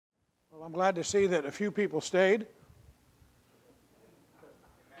Well, I'm glad to see that a few people stayed.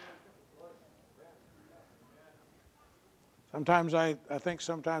 Sometimes I think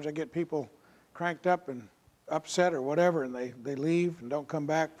sometimes I get people cranked up and upset or whatever, and they leave and don't come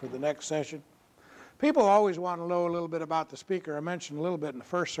back for the next session. People always want to know a little bit about the speaker. I mentioned a little bit in the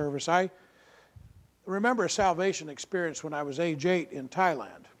first service. I remember a salvation experience when I was age 8 in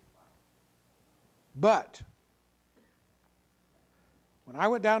Thailand. But when I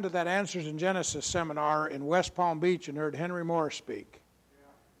went down to that Answers in Genesis seminar in West Palm Beach and heard Henry Morris speak,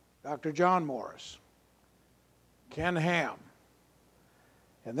 Dr. John Morris, Ken Ham,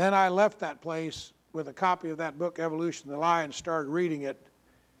 and then I left that place with a copy of that book, Evolution of the Lie, and started reading it.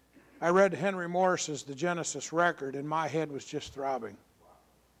 I read Henry Morris's The Genesis Record, and my head was just throbbing.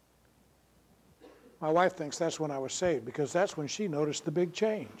 My wife thinks that's when I was saved, because that's when she noticed the big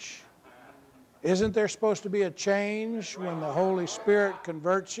change. Isn't there supposed to be a change when the Holy Spirit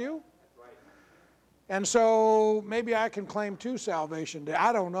converts you? And so maybe I can claim two salvation.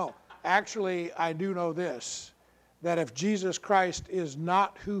 I don't know. Actually, I do know this, that if Jesus Christ is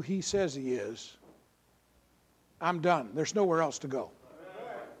not who he says he is, I'm done. There's nowhere else to go.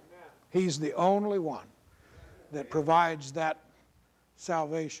 He's the only one that provides that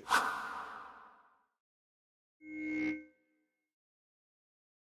salvation.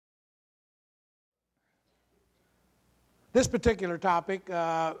 This particular topic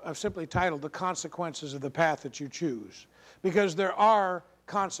I've simply titled The Consequences of the Path That You Choose, because there are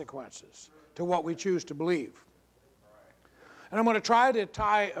consequences to what we choose to believe. And I'm going to try to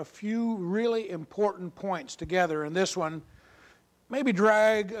tie a few really important points together in this one, maybe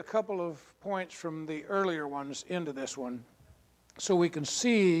drag a couple of points from the earlier ones into this one, so we can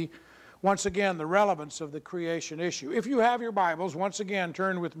see once again the relevance of the creation issue. If you have your Bibles, once again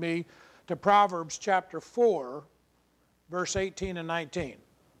turn with me to Proverbs chapter 4, verse 18 and 19.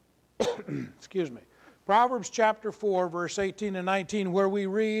 Excuse me. Proverbs chapter 4, verse 18 and 19, where we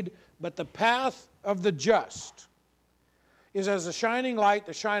read, "But the path of the just is as a shining light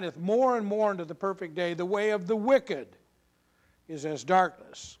that shineth more and more into the perfect day. The way of the wicked is as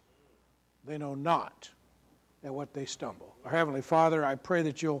darkness. They know not at what they stumble." Our Heavenly Father, I pray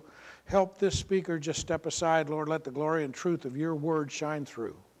that you'll help this speaker just step aside. Lord, let the glory and truth of your word shine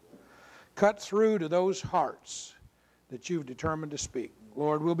through. Cut through to those hearts that you've determined to speak.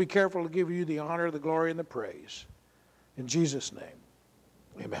 Lord, we'll be careful to give you the honor, the glory, and the praise. In Jesus' name,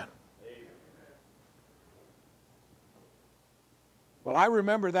 amen. Well, I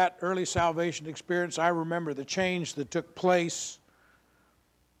remember that early salvation experience. I remember the change that took place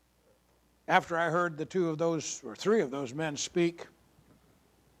after I heard the two of those, or three of those men speak.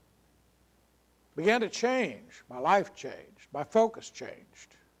 Began to change. My life changed. My focus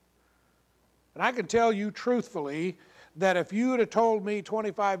changed. And I can tell you truthfully that if you would have told me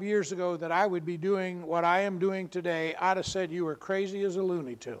 25 years ago that I would be doing what I am doing today, I'd have said you were crazy as a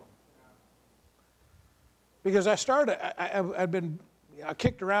Looney Tune. Because I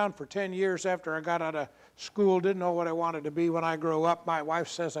kicked around for 10 years after I got out of school, didn't know what I wanted to be when I grow up. My wife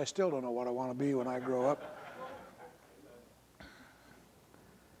says I still don't know what I want to be when I grow up.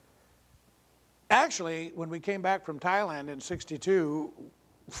 Actually, when we came back from Thailand in '62,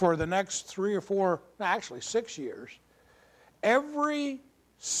 for the next 6 years, every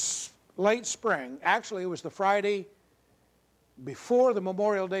late spring, actually it was the Friday before the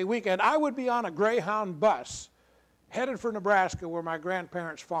Memorial Day weekend, I would be on a Greyhound bus headed for Nebraska where my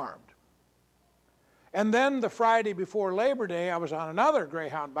grandparents farmed. And then the Friday before Labor Day, I was on another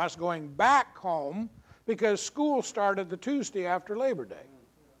Greyhound bus going back home because school started the Tuesday after Labor Day.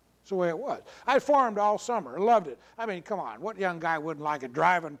 That's the way it was. I farmed all summer, loved it. I mean, come on, what young guy wouldn't like it?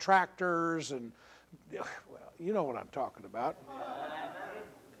 Driving tractors and, well, you know what I'm talking about.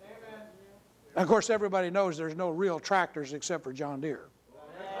 And of course, everybody knows there's no real tractors except for John Deere.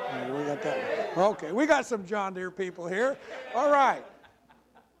 We got that. Okay, we got some John Deere people here. All right.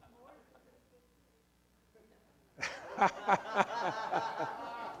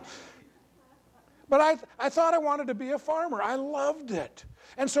 But I thought I wanted to be a farmer. I loved it.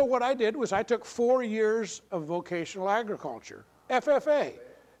 And so what I did was I took 4 years of vocational agriculture, FFA.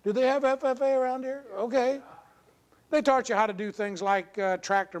 Do they have FFA around here? Okay. They taught you how to do things like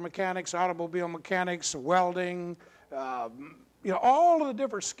tractor mechanics, automobile mechanics, welding, all of the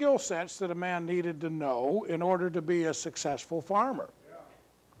different skill sets that a man needed to know in order to be a successful farmer,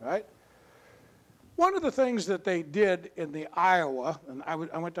 right? One of the things that they did in the Iowa, and I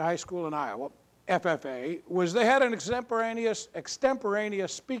went to high school in Iowa, FFA, was they had an extemporaneous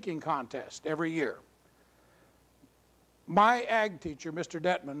speaking contest every year. My ag teacher, Mr.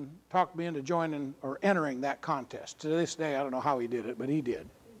 Detman, talked me into joining or entering that contest. To this day, I don't know how he did it, but he did.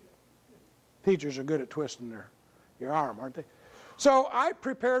 Teachers are good at twisting your arm, aren't they? So I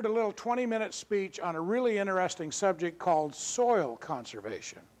prepared a little 20-minute speech on a really interesting subject called soil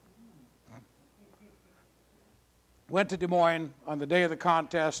conservation. Went to Des Moines on the day of the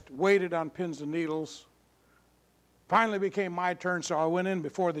contest, waited on pins and needles. Finally became my turn, so I went in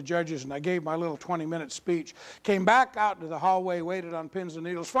before the judges and I gave my little 20-minute speech. Came back out into the hallway, waited on pins and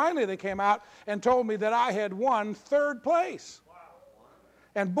needles. Finally they came out and told me that I had won 3rd place.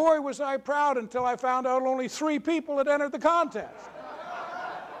 And boy was I proud until I found out only 3 people had entered the contest.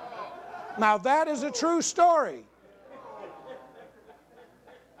 Now that is a true story.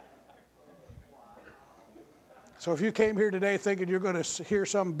 So if you came here today thinking you're going to hear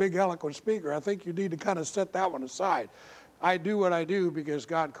some big eloquent speaker, I think you need to kind of set that one aside. I do what I do because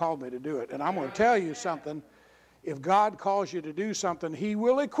God called me to do it. And I'm going to tell you something. If God calls you to do something, He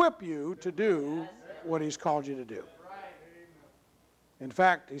will equip you to do what He's called you to do. In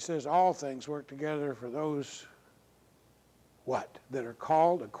fact, He says all things work together for those, what? That are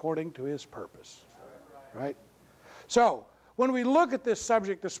called according to His purpose. Right? So, when we look at this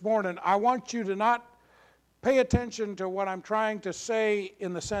subject this morning, I want you to not pay attention to what I'm trying to say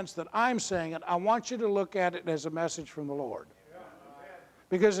in the sense that I'm saying it. I want you to look at it as a message from the Lord.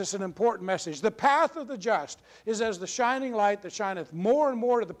 Because it's an important message. The path of the just is as the shining light that shineth more and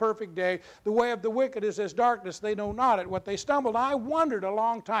more to the perfect day. The way of the wicked is as darkness. They know not at what they stumbled. I wondered a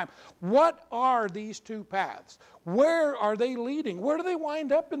long time, what are these 2 paths? Where are they leading? Where do they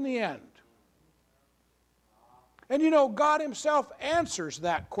wind up in the end? And you know, God Himself answers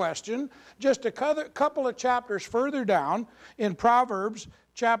that question just a couple of chapters further down in Proverbs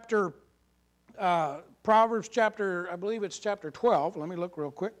chapter, I believe it's chapter 12. Let me look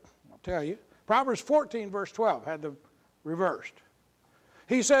real quick. I'll tell you. Proverbs 14, verse 12, had the reversed.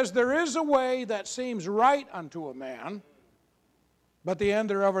 He says, there is a way that seems right unto a man, but the end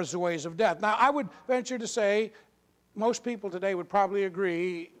thereof is the ways of death. Now, I would venture to say, most people today would probably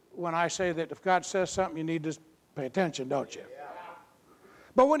agree when I say that if God says something, you need to pay attention, don't you?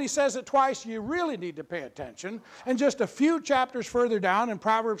 But when He says it twice, you really need to pay attention. And just a few chapters further down in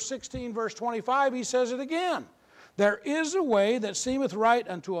Proverbs 16, verse 25, He says it again. There is a way that seemeth right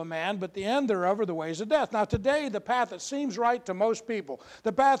unto a man, but the end thereof are the ways of death. Now today, the path that seems right to most people,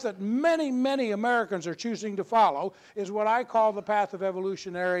 the path that many, many Americans are choosing to follow, is what I call the path of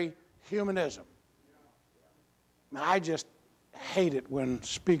evolutionary humanism. Now, I just hate it when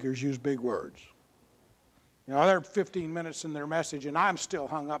speakers use big words. You know, they're 15 minutes in their message, and I'm still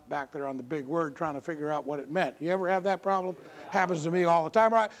hung up back there on the big word trying to figure out what it meant. You ever have that problem? Happens to me all the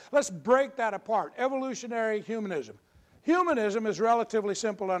time. All right, let's break that apart. Evolutionary humanism. Humanism is relatively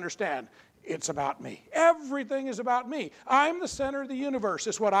simple to understand. It's about me. Everything is about me. I'm the center of the universe.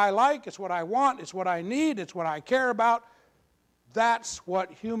 It's what I like. It's what I want. It's what I need. It's what I care about. That's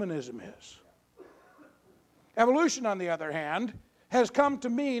what humanism is. Evolution, on the other hand, has come to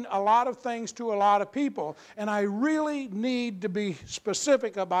mean a lot of things to a lot of people, and I really need to be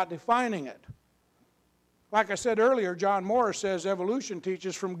specific about defining it. Like I said earlier, John Morris says evolution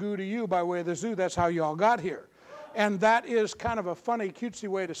teaches from goo to you by way of the zoo. That's how you all got here. And that is kind of a funny, cutesy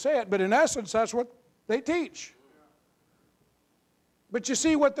way to say it, but in essence, that's what they teach. But you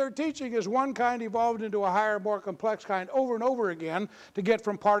see, what they're teaching is one kind evolved into a higher, more complex kind over and over again to get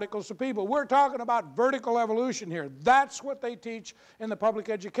from particles to people. We're talking about vertical evolution here. That's what they teach in the public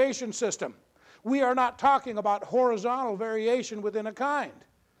education system. We are not talking about horizontal variation within a kind.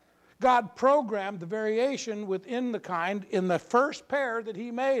 God programmed the variation within the kind in the first pair that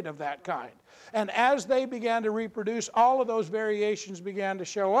He made of that kind. And as they began to reproduce, all of those variations began to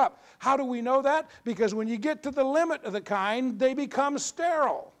show up. How do we know that? Because when you get to the limit of the kind, they become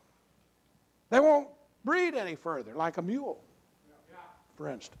sterile. They won't breed any further, like a mule, for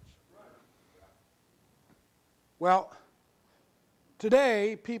instance. Well,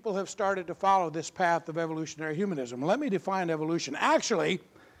 today, people have started to follow this path of evolutionary humanism. Let me define evolution. Actually,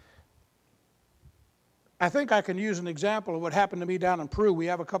 I think I can use an example of what happened to me down in Peru. We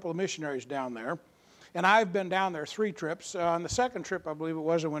have a couple of missionaries down there, and I've been down there 3 trips. On the second trip, I believe it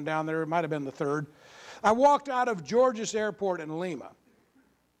was, I went down there. It might have been the third. I walked out of George's Airport in Lima,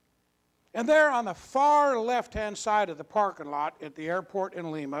 and there on the far left-hand side of the parking lot at the airport in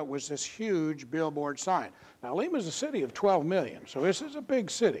Lima was this huge billboard sign. Now, Lima is a city of 12 million, so this is a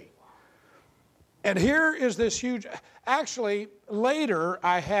big city. And here is this huge, actually, later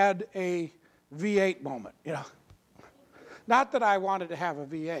I had a V8 moment, you know. Not that I wanted to have a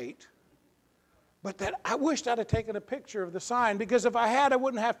V8, but that I wished I'd have taken a picture of the sign, because if I had, I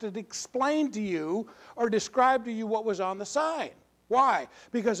wouldn't have to explain to you or describe to you what was on the sign. Why?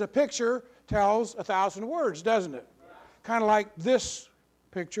 Because a picture tells 1,000 words, doesn't it? Kind of like this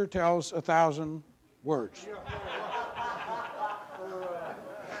picture tells 1,000 words.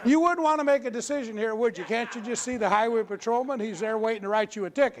 You wouldn't want to make a decision here, would you? Can't you just see the highway patrolman? He's there waiting to write you a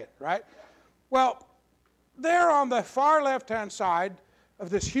ticket, right? Well, there on the far left-hand side of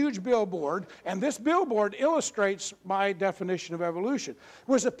this huge billboard, and this billboard illustrates my definition of evolution,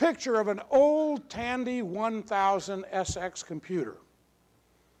 was a picture of an old Tandy 1000 SX computer.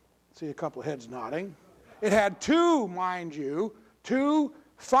 See a couple of heads nodding. It had two, mind you, two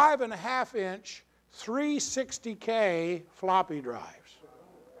 5.5-inch 360K floppy drives.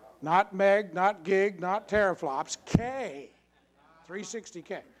 Not meg, not gig, not teraflops, K,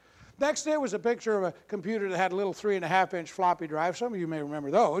 360K. Next day was a picture of a computer that had a little 3.5-inch floppy drive. Some of you may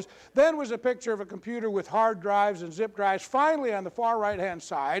remember those. Then was a picture of a computer with hard drives and zip drives. Finally, on the far right-hand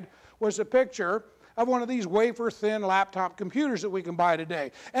side was a picture of one of these wafer-thin laptop computers that we can buy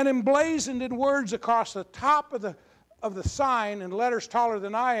today. And emblazoned in words across the top of the sign in letters taller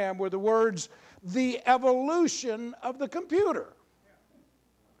than I am were the words, "The evolution of the computer."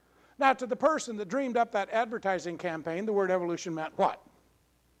 Now, to the person that dreamed up that advertising campaign, the word evolution meant what?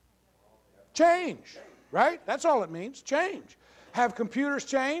 Change, right? That's all it means, change. Have computers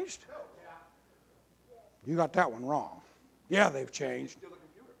changed? You got that one wrong. Yeah, they've changed.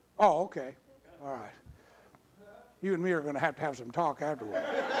 Oh, okay. All right. You and me are going to have some talk afterward.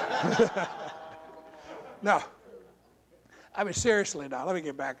 No. I mean, seriously now. Let me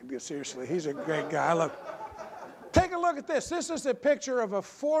get back and get seriously. He's a great guy. Look. Take a look at this. This is a picture of a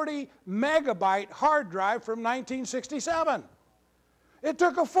 40-megabyte hard drive from 1967. It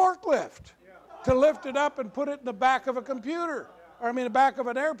took a forklift to lift it up and put it in the back of a computer, or I mean the back of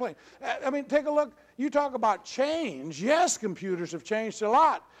an airplane. I mean, take a look. You talk about change. Yes, computers have changed a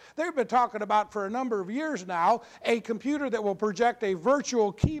lot. They've been talking about for a number of years now a computer that will project a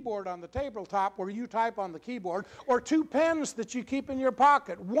virtual keyboard on the tabletop where you type on the keyboard, or two pens that you keep in your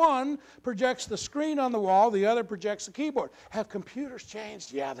pocket. One projects the screen on the wall, the other projects the keyboard. Have computers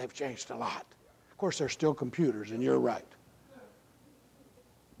changed? Yeah, they've changed a lot. Of course, they're still computers, and you're right.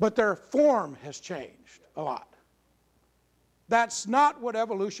 But their form has changed a lot. That's not what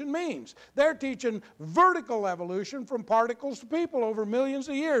evolution means. They're teaching vertical evolution from particles to people over millions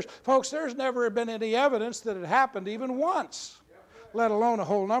of years. Folks, there's never been any evidence that it happened even once, let alone a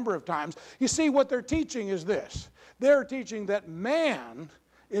whole number of times. You see, what they're teaching is this. They're teaching that man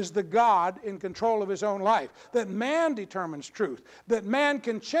is the God in control of his own life, that man determines truth, that man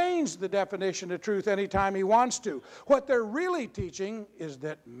can change the definition of truth anytime he wants to. What they're really teaching is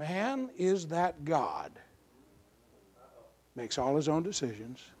that man is that God. Makes all his own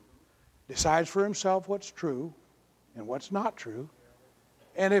decisions, decides for himself what's true and what's not true,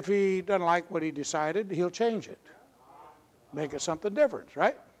 and if he doesn't like what he decided, he'll change it, make it something different,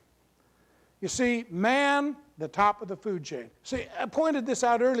 right? You see, man, the top of the food chain. See, I pointed this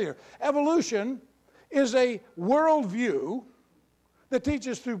out earlier. Evolution is a worldview that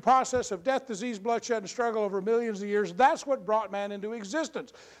teaches through process of death, disease, bloodshed, and struggle over millions of years. That's what brought man into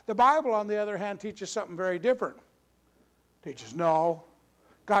existence. The Bible, on the other hand, teaches something very different. Teaches, no,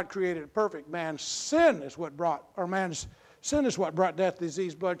 God created a perfect man. Sin is what brought death,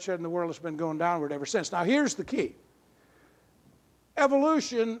 disease, bloodshed, and the world has been going downward ever since. Now, here's the key.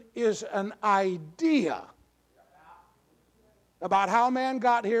 Evolution is an idea about how man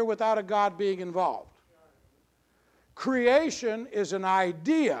got here without a God being involved. Creation is an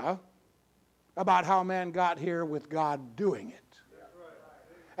idea about how man got here with God doing it.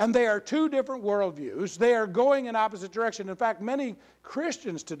 And they are two different worldviews. They are going in opposite direction. In fact, many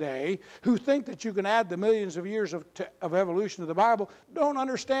Christians today who think that you can add the millions of years of evolution to the Bible don't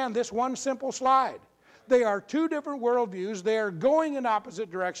understand this one simple slide. They are two different worldviews. They are going in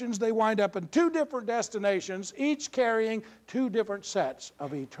opposite directions. They wind up in two different destinations, each carrying two different sets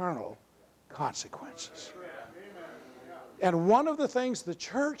of eternal consequences. And one of the things the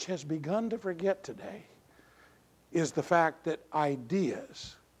church has begun to forget today is the fact that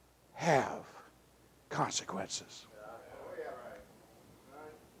ideas have consequences.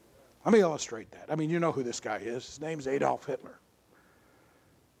 Let me illustrate that. I mean, you know who this guy is. His name's Adolf Hitler.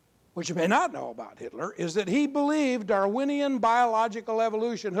 What you may not know about Hitler is that he believed Darwinian biological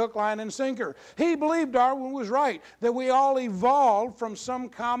evolution, hook, line, and sinker. He believed Darwin was right, that we all evolved from some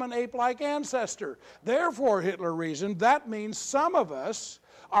common ape-like ancestor. Therefore, Hitler reasoned, that means some of us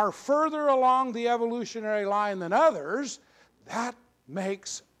are further along the evolutionary line than others. That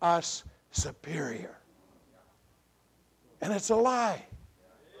makes us superior. And it's a lie.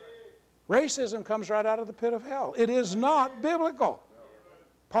 Racism comes right out of the pit of hell. It is not biblical.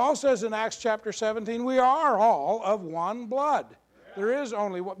 Paul says in Acts chapter 17, we are all of one blood. There is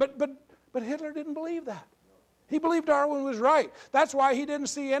only one. But Hitler didn't believe that. He believed Darwin was right. That's why he didn't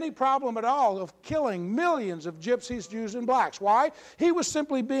see any problem at all of killing millions of gypsies, Jews, and blacks. Why? He was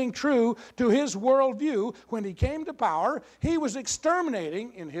simply being true to his worldview. When he came to power, he was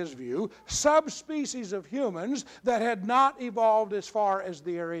exterminating, in his view, subspecies of humans that had not evolved as far as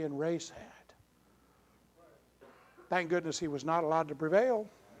the Aryan race had. Thank goodness he was not allowed to prevail.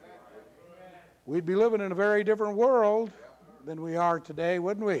 We'd be living in a very different world than we are today,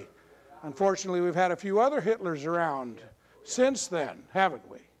 wouldn't we? Unfortunately, we've had a few other Hitlers around since then, haven't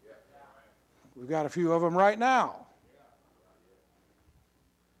we? We've got a few of them right now.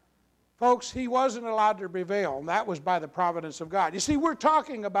 Folks, he wasn't allowed to prevail, and that was by the providence of God. You see, we're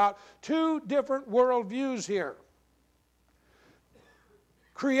talking about two different worldviews here.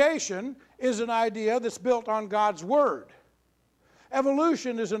 Creation is an idea that's built on God's Word.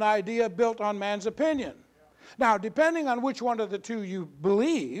 Evolution is an idea built on man's opinion. Now, depending on which one of the two you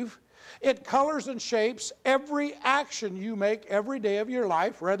believe, it colors and shapes every action you make every day of your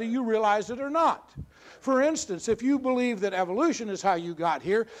life, whether you realize it or not. For instance, if you believe that evolution is how you got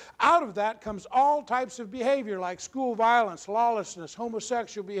here, out of that comes all types of behavior like school violence, lawlessness,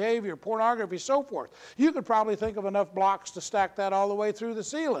 homosexual behavior, pornography, so forth. You could probably think of enough blocks to stack that all the way through the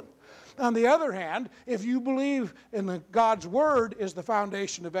ceiling. On the other hand, if you believe in God's Word is the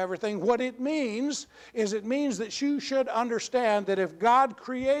foundation of everything, what it means is it means that you should understand that if God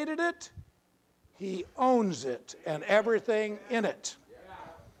created it, He owns it and everything in it.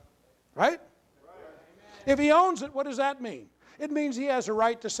 Right? If He owns it, what does that mean? It means He has a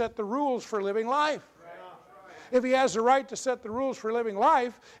right to set the rules for living life. If He has the right to set the rules for living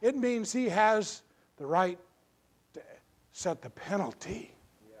life, it means He has the right to set the penalty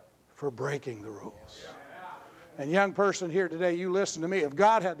for breaking the rules. And young person here today, you listen to me. If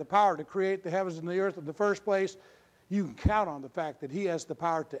God had the power to create the heavens and the earth in the first place, you can count on the fact that He has the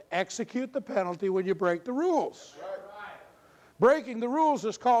power to execute the penalty when you break the rules. Breaking the rules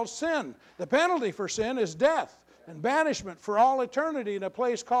is called sin. The penalty for sin is death and banishment for all eternity in a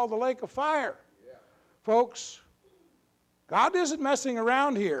place called the lake of fire. Folks, God isn't messing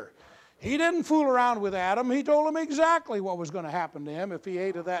around here. He didn't fool around with Adam. He told him exactly what was going to happen to him if he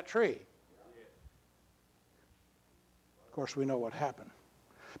ate of that tree. Of course, we know what happened.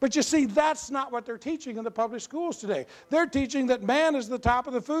 But you see, that's not what they're teaching in the public schools today. They're teaching that man is the top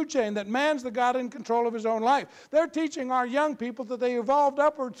of the food chain, that man's the God in control of his own life. They're teaching our young people that they evolved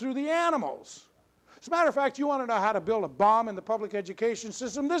upward through the animals. As a matter of fact, you want to know how to build a bomb in the public education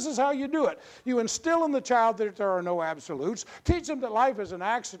system? This is how you do it. You instill in the child that there are no absolutes. Teach them that life is an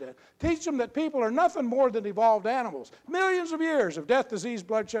accident. Teach them that people are nothing more than evolved animals. Millions of years of death, disease,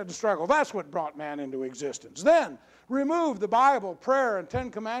 bloodshed, and struggle. That's what brought man into existence. Then, remove the Bible, prayer, and 10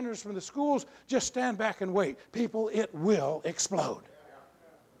 Commandments from the schools. Just stand back and wait. People, it will explode.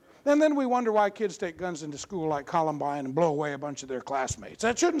 And then we wonder why kids take guns into school like Columbine and blow away a bunch of their classmates.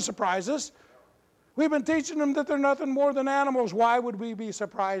 That shouldn't surprise us. We've been teaching them that they're nothing more than animals. Why would we be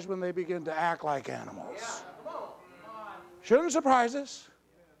surprised when they begin to act like animals? Shouldn't surprise us.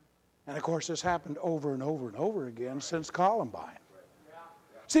 And of course, this happened over and over and over again since Columbine.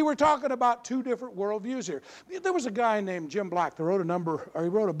 See, we're talking about two different worldviews here. There was a guy named Jim Black that wrote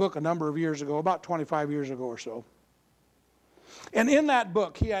a book a number of years ago, about 25 years ago or so. And in that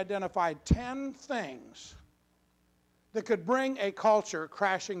book, he identified 10 things that could bring a culture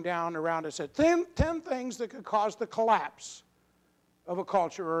crashing down around us. 10 things that could cause the collapse of a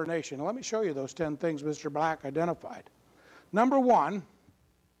culture or a nation. Let me show you those 10 things Mr. Black identified. Number one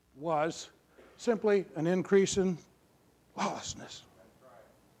was simply an increase in lawlessness.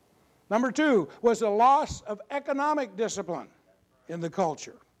 Number two was a loss of economic discipline in the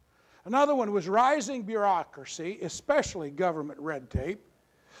culture. Another one was rising bureaucracy, especially government red tape.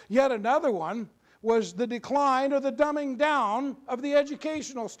 Yet another one was the decline or the dumbing down of the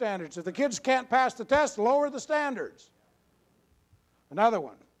educational standards. If the kids can't pass the test, lower the standards. Another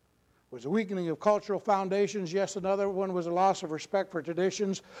one was a weakening of cultural foundations. Yes, another one was a loss of respect for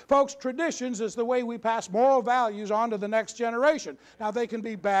traditions. Folks, traditions is the way we pass moral values on to the next generation. Now, they can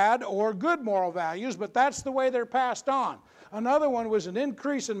be bad or good moral values, but that's the way they're passed on. Another one was an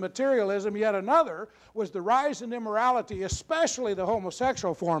increase in materialism. Yet another was the rise in immorality, especially the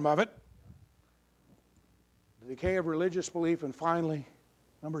homosexual form of it. The decay of religious belief, and finally,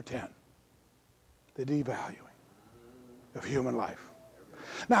 number 10, the devaluing of human life.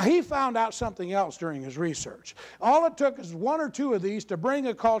 Now, he found out something else during his research. All it took is one or two of these to bring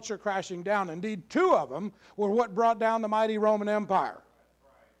a culture crashing down. Indeed, two of them were what brought down the mighty Roman Empire.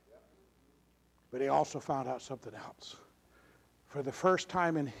 But he also found out something else. For the first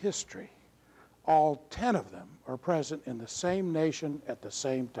time in history, all 10 of them are present in the same nation at the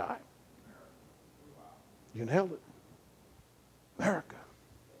same time. You nailed it. America.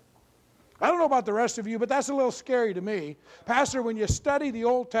 I don't know about the rest of you, but that's a little scary to me. Pastor, when you study the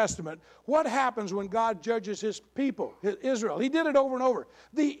Old Testament, what happens when God judges his people, Israel? He did it over and over.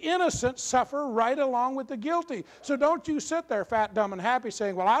 The innocent suffer right along with the guilty. So don't you sit there fat, dumb, and happy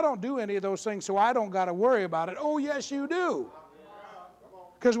saying, well, I don't do any of those things, so I don't got to worry about it. Oh, yes, you do.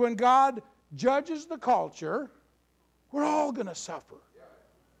 Because when God judges the culture, we're all going to suffer.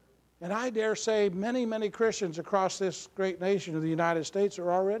 And I dare say many, many Christians across this great nation of the United States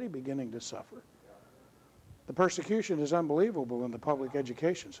are already beginning to suffer. The persecution is unbelievable in the public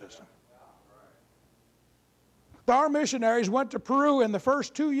education system. Our missionaries went to Peru, and the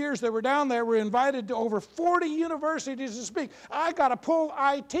first 2 years they were down there were invited to over 40 universities to speak. I got to pull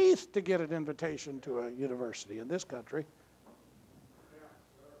eye teeth to get an invitation to a university in this country.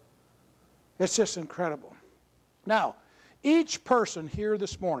 It's just incredible. Now, each person here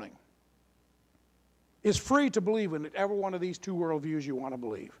this morning is free to believe in every one of these two worldviews you want to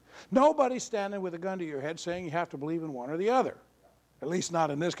believe. Nobody's standing with a gun to your head saying you have to believe in one or the other. At least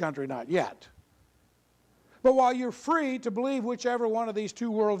not in this country, not yet. But while you're free to believe whichever one of these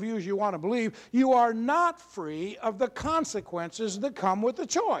two worldviews you want to believe, you are not free of the consequences that come with the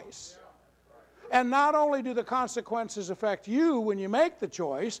choice. And not only do the consequences affect you when you make the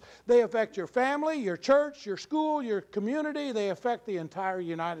choice, they affect your family, your church, your school, your community. They affect the entire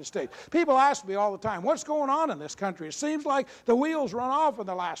United States. People ask me all the time, what's going on in this country? It seems like the wheels run off in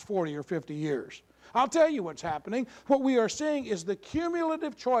the last 40 or 50 years. I'll tell you what's happening. What we are seeing is the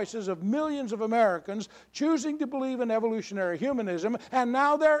cumulative choices of millions of Americans choosing to believe in evolutionary humanism, and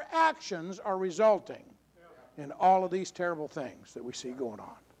now their actions are resulting in all of these terrible things that we see going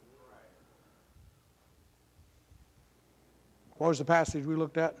on. What was the passage we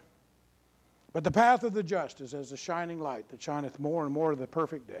looked at? But the path of the just is as a shining light that shineth more and more to the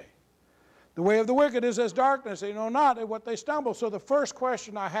perfect day. The way of the wicked is as darkness, they know not at what they stumble. So the first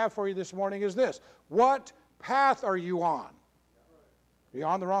question I have for you this morning is this: what path are you on? Are you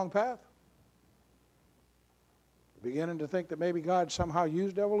on the wrong path? Beginning to think that maybe God somehow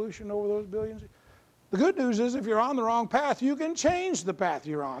used evolution over those billions? The good news is if you're on the wrong path, you can change the path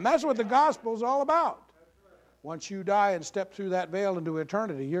you're on. That's what the gospel is all about. Once you die and step through that veil into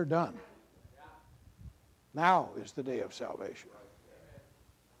eternity, you're done. Now is the day of salvation.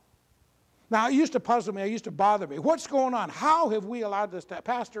 Now, it used to puzzle me, it used to bother me. What's going on? How have we allowed this to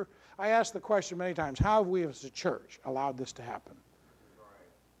happen? Pastor, I asked the question many times, how have we as a church allowed this to happen?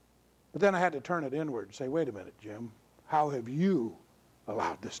 But then I had to turn it inward and say, wait a minute, Jim, how have you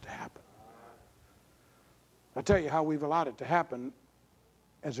allowed this to happen? I'll tell you how we've allowed it to happen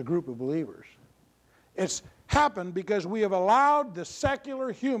as a group of believers. It's happened because we have allowed the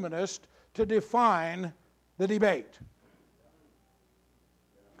secular humanist to define the debate.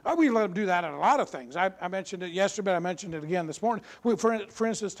 We let them do that in a lot of things. I mentioned it yesterday, but I mentioned it again this morning. For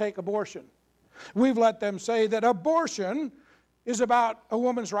instance, take abortion. We've let them say that abortion is about a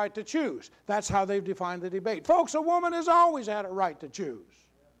woman's right to choose. That's how they've defined the debate. Folks, a woman has always had a right to choose.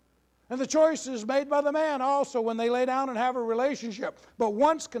 And the choice is made by the man also when they lay down and have a relationship. But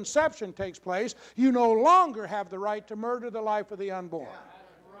once conception takes place, you no longer have the right to murder the life of the unborn.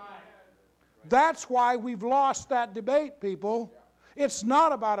 That's why we've lost that debate, people. It's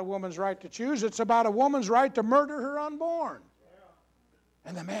not about a woman's right to choose. It's about a woman's right to murder her unborn.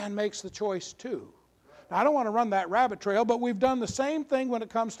 And the man makes the choice too. Now, I don't want to run that rabbit trail, but we've done the same thing when it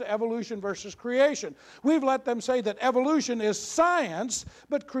comes to evolution versus creation. We've let them say that evolution is science,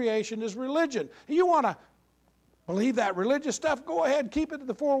 but creation is religion. You want to believe that religious stuff? Go ahead, keep it in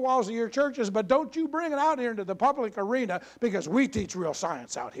the four walls of your churches, but don't you bring it out here into the public arena, because we teach real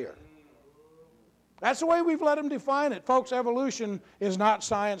science out here. That's the way we've let them define it. Folks, evolution is not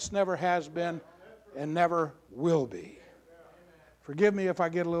science, never has been, and never will be. Forgive me if I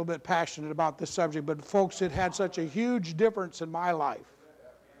get a little bit passionate about this subject, but folks, it had such a huge difference in my life.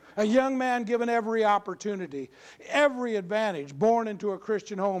 A young man given every opportunity, every advantage, born into a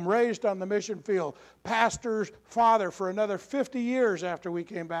Christian home, raised on the mission field, pastor's father for another 50 years after we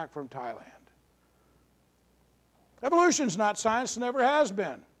came back from Thailand. Evolution's not science, never has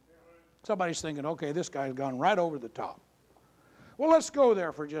been. Somebody's thinking, okay, this guy's gone right over the top. Well, let's go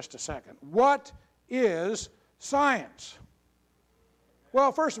there for just a second. What is science?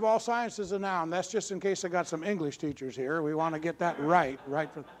 Well, first of all, science is a noun. That's just in case I got some English teachers here. We want to get that right.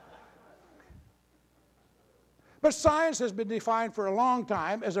 But science has been defined for a long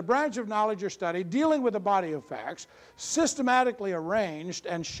time as a branch of knowledge or study dealing with a body of facts, systematically arranged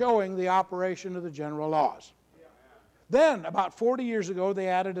and showing the operation of the general laws. Then, about 40 years ago, they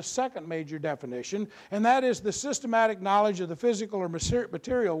added a second major definition, and that is the systematic knowledge of the physical or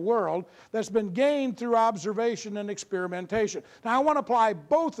material world that's been gained through observation and experimentation. Now, I want to apply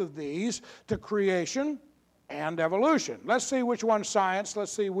both of these to creation and evolution. Let's see which one's science,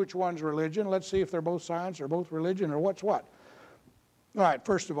 let's see which one's religion, let's see if they're both science or both religion or what's what. All right,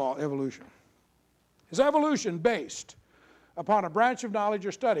 first of all, evolution. Is evolution based upon a branch of knowledge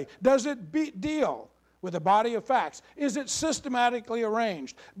or study? Does it deal with a body of facts? Is it systematically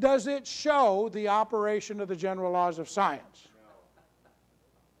arranged? Does it show the operation of the general laws of science?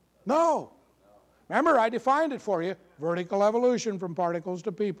 No. Remember, I defined it for you. Vertical evolution from particles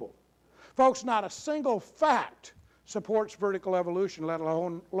to people. Folks, not a single fact supports vertical evolution, let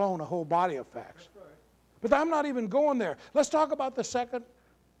alone a whole body of facts. But I'm not even going there. Let's talk about the second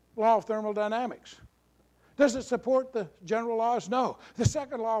law of thermodynamics. Does it support the general laws? No. The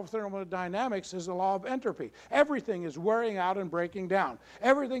second law of thermodynamics is the law of entropy. Everything is wearing out and breaking down.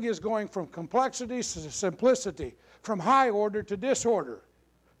 Everything is going from complexity to simplicity, from high order to disorder.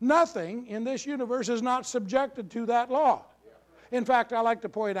 Nothing in this universe is not subjected to that law. In fact, I like to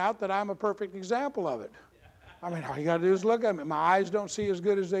point out that I'm a perfect example of it. I mean, all you got to do is look at me. My eyes don't see as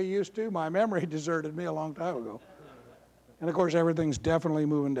good as they used to. My memory deserted me a long time ago. And of course, everything's definitely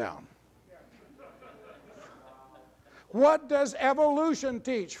moving down. What does evolution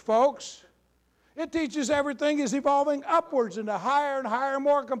teach, folks? It teaches everything is evolving upwards into higher and higher,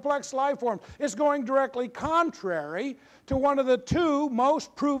 more complex life forms. It's going directly contrary to one of the two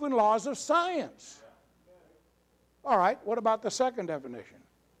most proven laws of science. All right, what about the second definition?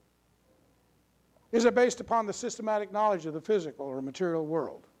 Is it based upon the systematic knowledge of the physical or material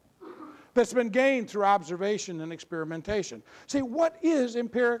world that's been gained through observation and experimentation? See, what is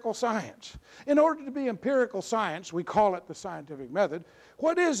empirical science? In order to be empirical science, we call it the scientific method.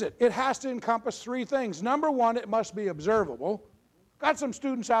 What is it? It has to encompass three things. Number one, it must be observable. Got some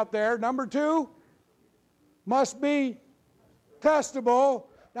students out there. Number two, must be testable.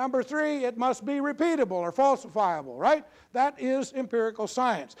 Number three, it must be repeatable or falsifiable, right? That is empirical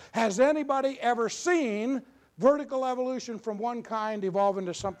science. Has anybody ever seen vertical evolution from one kind evolve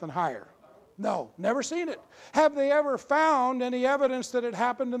into something higher? No, never seen it. Have they ever found any evidence that it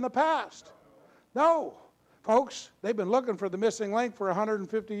happened in the past? No. Folks, they've been looking for the missing link for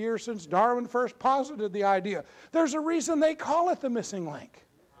 150 years since Darwin first posited the idea. There's a reason they call it the missing link.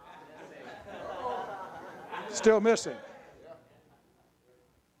 Still missing.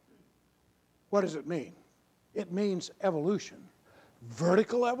 What does it mean? It means evolution.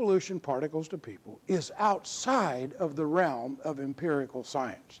 Vertical evolution, particles to people, is outside of the realm of empirical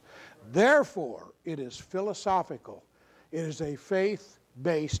science. Therefore, it is philosophical. It is a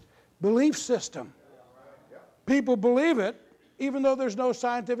faith-based belief system. People believe it, even though there's no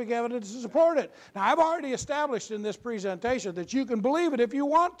scientific evidence to support it. Now, I've already established in this presentation that you can believe it if you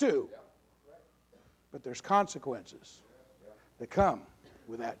want to. But there's consequences that come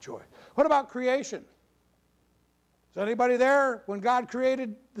with that choice. What about creation? Is anybody there when God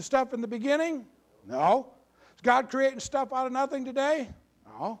created the stuff in the beginning? No. Is God creating stuff out of nothing today?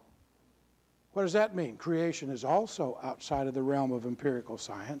 No. What does that mean? Creation is also outside of the realm of empirical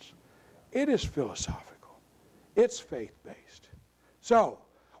science. It is philosophical. It's faith-based. So,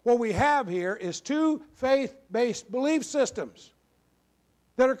 what we have here is two faith-based belief systems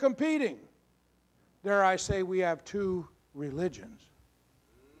that are competing. Dare I say we have two religions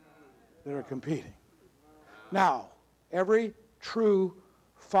that are competing. Now, every true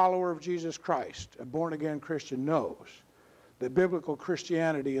follower of Jesus Christ, a born-again Christian, knows that biblical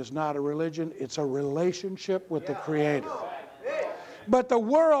Christianity is not a religion, it's a relationship with the Creator. But the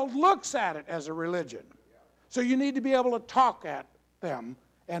world looks at it as a religion. So you need to be able to talk at them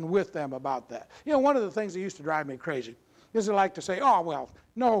and with them about that. You know, one of the things that used to drive me crazy is they like to say, oh, well,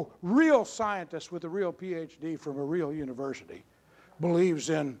 no real scientist with a real PhD from a real university believes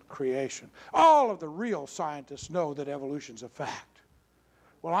in creation. All of the real scientists know that evolution's a fact.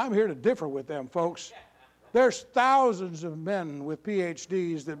 Well, I'm here to differ with them, folks. There's thousands of men with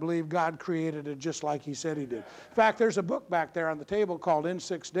PhDs that believe God created it just like He said He did. In fact, there's a book back there on the table called In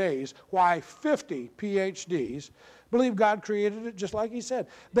 6 Days, Why 50 PhDs believe God created it just like He said.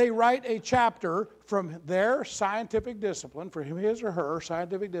 They write a chapter from their scientific discipline, from his or her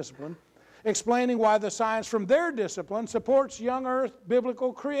scientific discipline, explaining why the science from their discipline supports young earth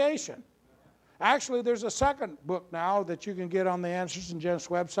biblical creation. Actually, there's a second book now that you can get on the Answers in Genesis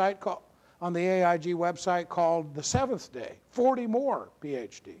website, on the AIG website, called The Seventh Day, 40 more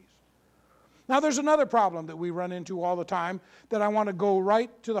PhDs. Now, there's another problem that we run into all the time that I want to go right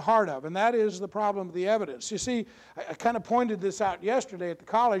to the heart of, and that is the problem of the evidence. You see, I kind of pointed this out yesterday at the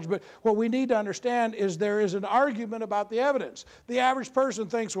college, but what we need to understand is there is an argument about the evidence. The average person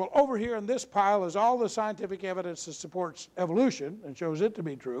thinks, well, over here in this pile is all the scientific evidence that supports evolution and shows it to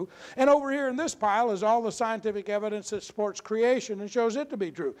be true, and over here in this pile is all the scientific evidence that supports creation and shows it to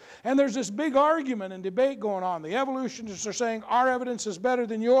be true. And there's this big argument and debate going on. The evolutionists are saying our evidence is better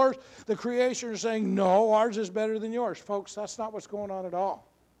than yours. The creationists are saying, no, ours is better than yours. Folks, that's not what's going on at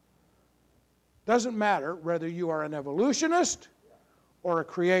all. Doesn't matter whether you are an evolutionist or a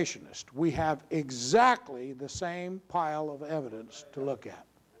creationist. We have exactly the same pile of evidence to look at.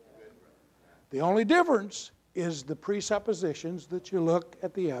 The only difference is the presuppositions that you look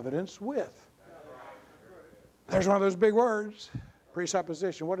at the evidence with. There's one of those big words,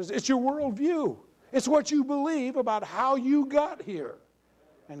 presupposition. What is it? It's your worldview. It's what you believe about how you got here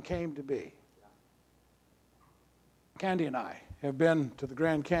and came to be. Candy and I have been to the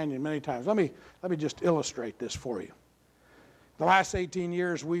Grand Canyon many times. Let me just illustrate this for you. The last 18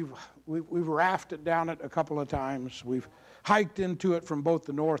 years, we've rafted down it a couple of times. We've hiked into it from both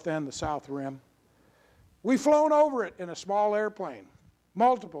the north and the south rim. We've flown over it in a small airplane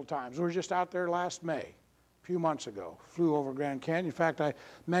multiple times. We were just out there last May, a few months ago. Flew over Grand Canyon. In fact, I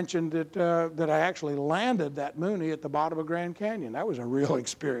mentioned that I actually landed that Mooney at the bottom of Grand Canyon. That was a real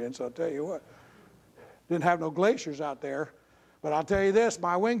experience, I'll tell you what. Didn't have no glaciers out there, but I'll tell you this,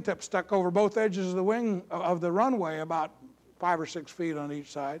 my wingtip stuck over both edges of the runway about 5 or 6 feet on each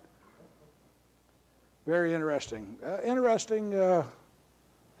side. Very interesting.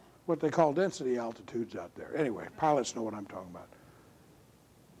 What they call density altitudes out there. Anyway, pilots know what I'm talking about.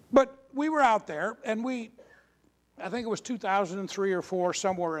 But we were out there, and I think it was 2003 or 4,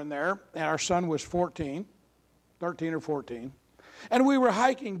 somewhere in there, and our son was 13 or 14, and we were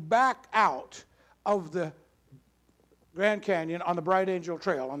hiking back out of the Grand Canyon on the Bright Angel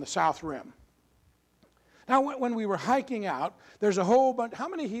Trail on the south rim. Now, when we were hiking out, there's a whole bunch. How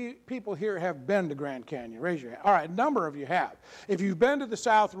many people here have been to Grand Canyon? Raise your hand. All right, a number of you have. If you've been to the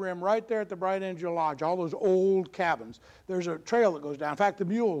south rim, right there at the Bright Angel Lodge, all those old cabins, there's a trail that goes down. In fact, the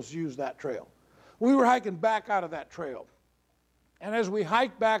mules use that trail. We were hiking back out of that trail. And as we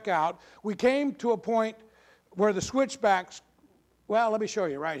hiked back out, we came to a point where the switchbacks, well, let me show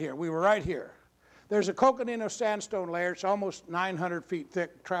you right here. We were right here. There's a coconino sandstone layer. It's almost 900 feet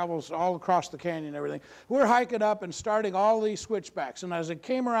thick, travels all across the canyon and everything. We're hiking up and starting all these switchbacks. And as I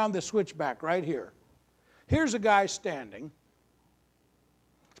came around this switchback right here, here's a guy standing.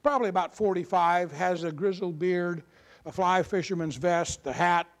 It's probably about 45, has a grizzled beard, a fly fisherman's vest, the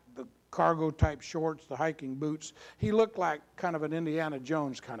hat, the cargo type shorts, the hiking boots. He looked like kind of an Indiana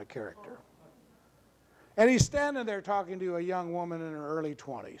Jones kind of character. And he's standing there talking to a young woman in her early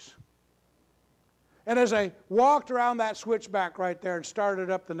 20s. And as I walked around that switchback right there and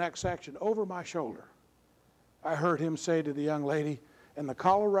started up the next section, over my shoulder, I heard him say to the young lady, and the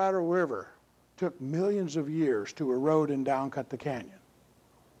Colorado River took millions of years to erode and downcut the canyon.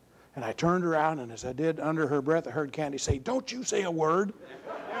 And I turned around, and as I did under her breath, I heard Candy say, "Don't you say a word."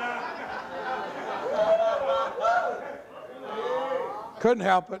 Couldn't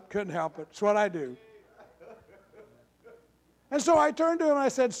help it, couldn't help it. It's what I do. And so I turned to him and I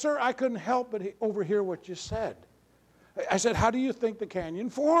said, "Sir, I couldn't help but overhear what you said." I said, "How do you think the canyon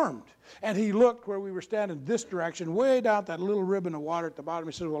formed?" And he looked where we were standing this direction, way down that little ribbon of water at the bottom.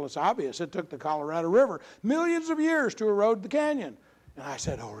 He said, "Well, it's obvious. It took the Colorado River millions of years to erode the canyon." And I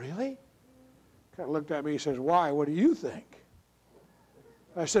said, "Oh, really?" He kind of looked at me. He says, "Why? What do you think?"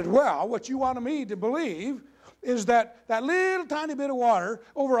 I said, "Well, what you wanted me to believe is that little tiny bit of water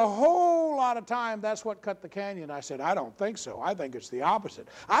over a whole lot of time, that's what cut the canyon." I said, "I don't think so. I think it's the opposite.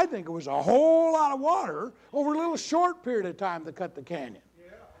 I think it was a whole lot of water over a little short period of time that cut the canyon."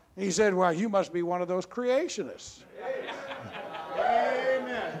 Yeah. He said, "Well, you must be one of those creationists."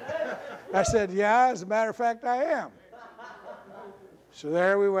 Amen. I said, "Yeah, as a matter of fact, I am." So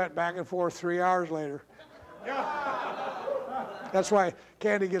there we went back and forth 3 hours later. That's why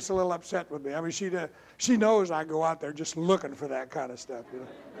Candy gets a little upset with me. I mean, she knows I go out there just looking for that kind of stuff, you know.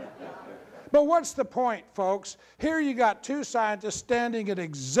 But what's the point, folks? Here you got two scientists standing at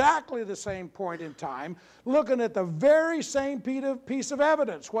exactly the same point in time, looking at the very same piece of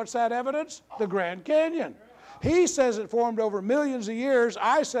evidence. What's that evidence? The Grand Canyon. He says it formed over millions of years.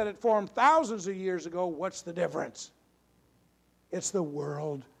 I said it formed thousands of years ago. What's the difference? It's the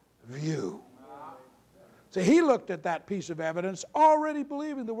world view. So he looked at that piece of evidence already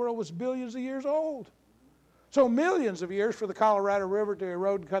believing the world was billions of years old. So millions of years for the Colorado River to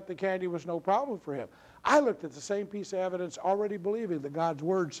erode and cut the canyon was no problem for him. I looked at the same piece of evidence already believing that God's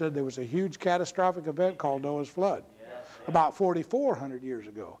Word said there was a huge catastrophic event called Noah's flood about 4,400 years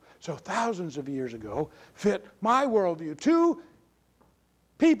ago. So thousands of years ago fit my worldview. Two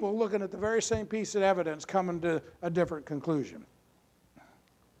people looking at the very same piece of evidence coming to a different conclusion.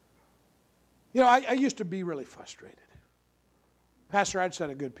 You know, I used to be really frustrated. Pastor, I'd set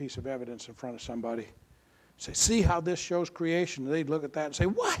a good piece of evidence in front of somebody. Say, see how this shows creation? And they'd look at that and say,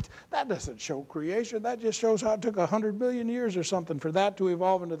 what? That doesn't show creation. That just shows how it took 100 million years or something for that to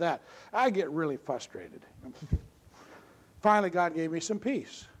evolve into that. I get really frustrated. Finally, God gave me some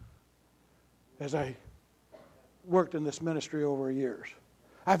peace as I worked in this ministry over years.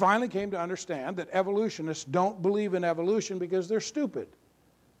 I finally came to understand that evolutionists don't believe in evolution because they're stupid.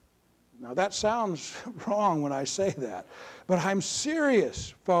 Now, that sounds wrong when I say that, but I'm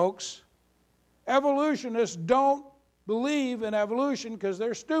serious, folks. Evolutionists don't believe in evolution because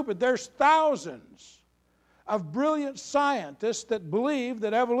they're stupid. There's thousands of brilliant scientists that believe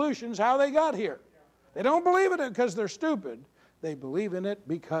that evolution's how they got here. They don't believe in it because they're stupid. They believe in it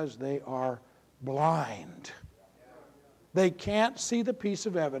because they are blind. They can't see the piece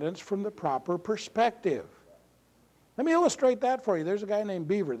of evidence from the proper perspective. Let me illustrate that for you. There's a guy named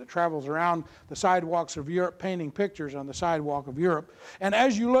Beaver that travels around the sidewalks of Europe painting pictures on the sidewalk of Europe. And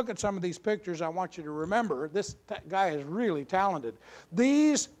as you look at some of these pictures, I want you to remember this guy is really talented.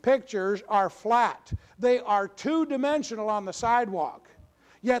 These pictures are flat. They are two-dimensional on the sidewalk,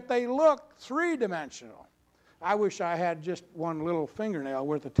 yet they look three-dimensional. I wish I had just one little fingernail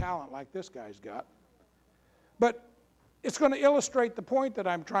worth of talent like this guy's got. But it's going to illustrate the point that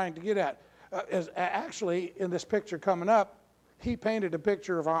I'm trying to get at. Actually, in this picture coming up, he painted a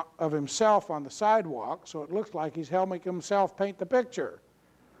picture of himself on the sidewalk, so it looks like he's helping himself paint the picture.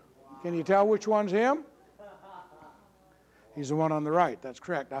 Can you tell which one's him? He's the one on the right. That's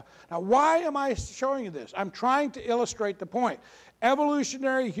correct. Now, why am I showing you this? I'm trying to illustrate the point.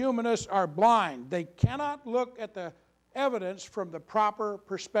 Evolutionary humanists are blind. They cannot look at the evidence from the proper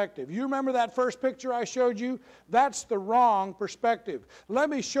perspective. You remember that first picture I showed you? That's the wrong perspective. Let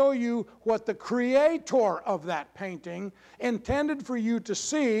me show you what the creator of that painting intended for you to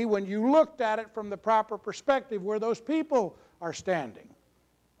see when you looked at it from the proper perspective where those people are standing.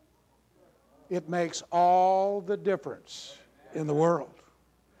 It makes all the difference in the world.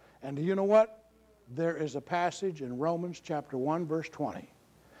 And do you know what? There is a passage in Romans chapter 1 verse 20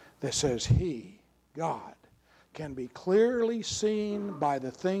 that says He, God, can be clearly seen by the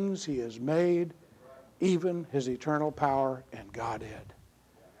things He has made, even His eternal power and Godhead.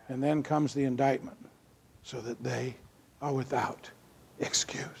 And then comes the indictment, so that they are without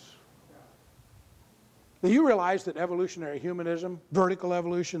excuse. Do you realize that evolutionary humanism, vertical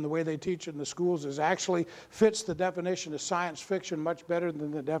evolution, the way they teach it in the schools, is actually fits the definition of science fiction much better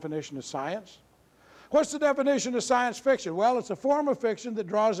than the definition of science? What's the definition of science fiction? Well, it's a form of fiction that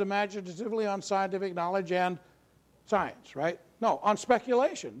draws imaginatively on scientific knowledge and science, right? No, on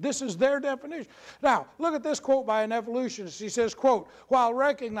speculation. This is their definition. Now, look at this quote by an evolutionist. He says, quote, while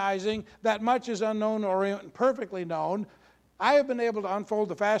recognizing that much is unknown or imperfectly known, I have been able to unfold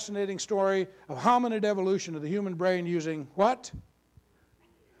the fascinating story of hominid evolution of the human brain using what?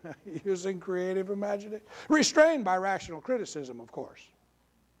 Using creative imagination. Restrained by rational criticism, of course.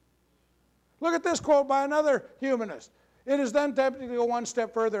 Look at this quote by another humanist. It is then tempting to go one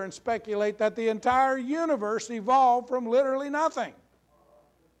step further and speculate that the entire universe evolved from literally nothing.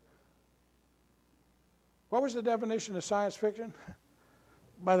 What was the definition of science fiction?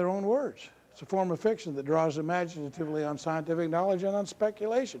 By their own words. It's a form of fiction that draws imaginatively on scientific knowledge and on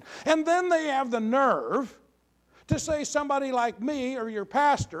speculation. And then they have the nerve to say somebody like me or your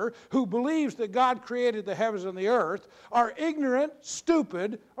pastor who believes that God created the heavens and the earth are ignorant,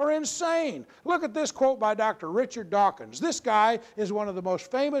 stupid, or insane. Look at this quote by Dr. Richard Dawkins. This guy is one of the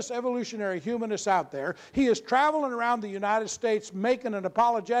most famous evolutionary humanists out there. He is traveling around the United States making an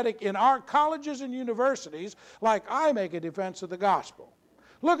apologetic in our colleges and universities like I make a defense of the gospel.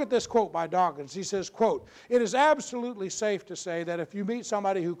 Look at this quote by Dawkins. He says, quote, it is absolutely safe to say that if you meet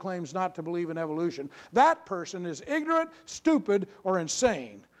somebody who claims not to believe in evolution, that person is ignorant, stupid, or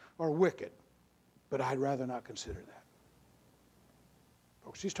insane, or wicked. But I'd rather not consider that.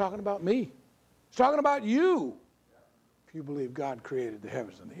 Folks, he's talking about me. He's talking about you, if you believe God created the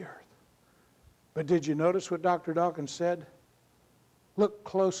heavens and the earth. But did you notice what Dr. Dawkins said? Look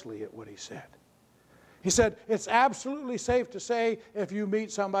closely at what he said. He said, it's absolutely safe to say if you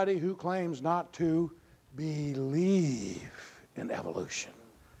meet somebody who claims not to believe in evolution.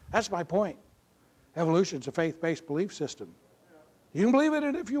 That's my point. Evolution is a faith-based belief system. You can believe in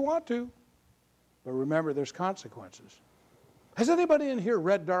it if you want to. But remember, there's consequences. Has anybody in here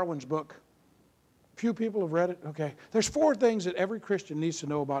read Darwin's book? Few people have read it? Okay. There's 4 things that every Christian needs to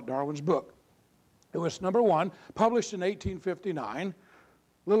know about Darwin's book. It was, number 1, published in 1859,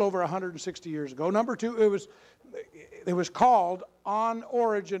 a little over 160 years ago. Number 2, it was called On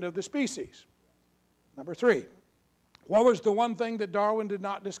Origin of the Species. Number 3, what was the one thing that Darwin did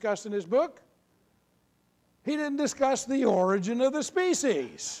not discuss in his book? He didn't discuss the origin of the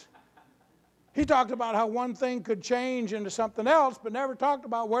species. He talked about how one thing could change into something else, but never talked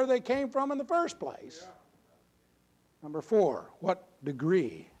about where they came from in the first place. Number 4, what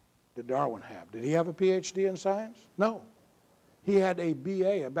degree did Darwin have? Did he have a PhD in science? No. He had a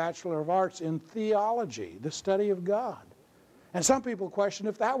BA, a Bachelor of Arts, in theology, the study of God. And some people question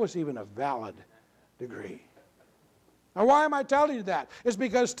if that was even a valid degree. Now, why am I telling you that? It's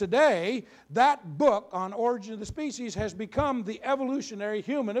because today, that book on Origin of the Species has become the evolutionary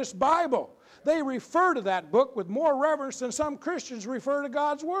humanist Bible. They refer to that book with more reverence than some Christians refer to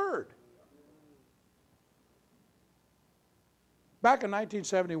God's Word. Back in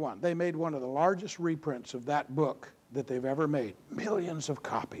 1971, they made one of the largest reprints of that book that they've ever made. Millions of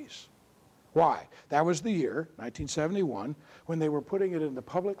copies. Why? That was the year, 1971, when they were putting it in the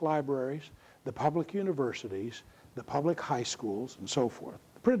public libraries, the public universities, the public high schools, and so forth.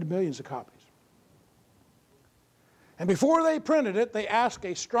 They printed millions of copies. And before they printed it, they asked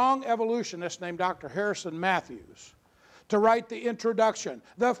a strong evolutionist named Dr. Harrison Matthews to write the introduction,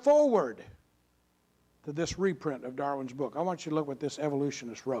 the foreword to this reprint of Darwin's book. I want you to look what this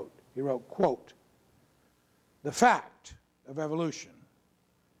evolutionist wrote. He wrote, quote, "The fact of evolution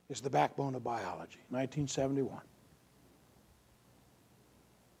is the backbone of biology," 1971.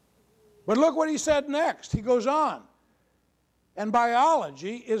 But look what he said next. He goes on. "And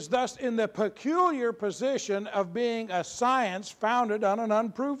biology is thus in the peculiar position of being a science founded on an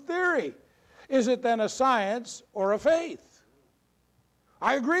unproved theory. Is it then a science or a faith?"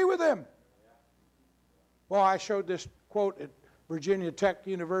 I agree with him. Well, I showed this quote at Virginia Tech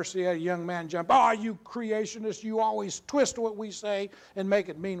University. I had a young man jump, "Oh, you creationists, you always twist what we say and make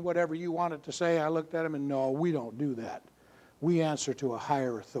it mean whatever you want it to say." I looked at him and, no, we don't do that. We answer to a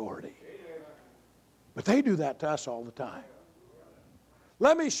higher authority. But they do that to us all the time.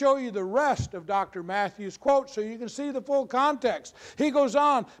 Let me show you the rest of Dr. Matthews' quote so you can see the full context. He goes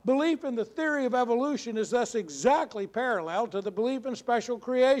on, "Belief in the theory of evolution is thus exactly parallel to the belief in special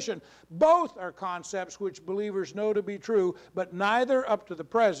creation. Both are concepts which believers know to be true, but neither up to the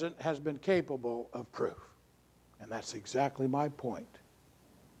present has been capable of proof." And that's exactly my point.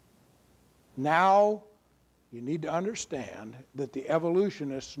 Now you need to understand that the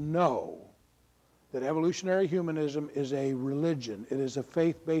evolutionists know that evolutionary humanism is a religion. It is a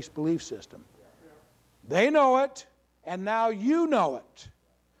faith-based belief system. They know it, and now you know it.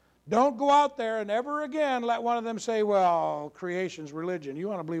 Don't go out there and ever again let one of them say, "Well, creation's religion. You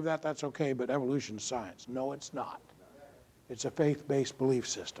want to believe that, that's okay, but evolution's science." No, it's not. It's a faith-based belief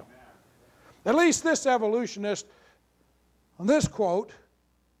system. At least this evolutionist, on this quote,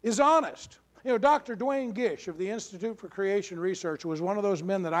 is honest. You know, Dr. Duane Gish of the Institute for Creation Research was one of those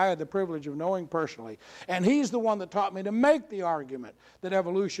men that I had the privilege of knowing personally. And he's the one that taught me to make the argument that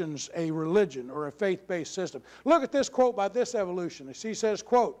evolution's a religion or a faith-based system. Look at this quote by this evolutionist. He says,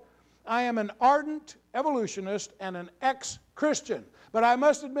 quote, "I am an ardent evolutionist and an ex-Christian, but I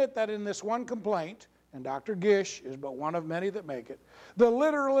must admit that in this one complaint," and Dr. Gish is but one of many that make it, "the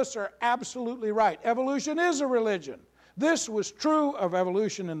literalists are absolutely right. Evolution is a religion. This was true of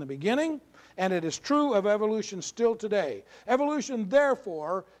evolution in the beginning, and it is true of evolution still today. Evolution,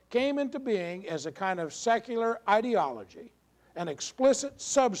 therefore, came into being as a kind of secular ideology, an explicit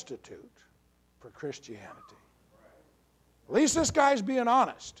substitute for Christianity." At least this guy's being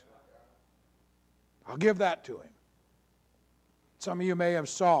honest. I'll give that to him. Some of you may have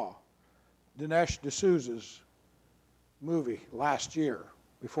saw Dinesh D'Souza's movie last year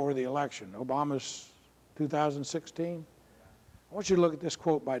before the election, Obama's 2016. I want you to look at this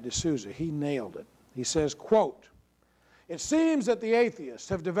quote by D'Souza. He nailed it. He says, quote, "It seems that the atheists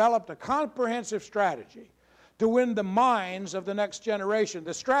have developed a comprehensive strategy to win the minds of the next generation.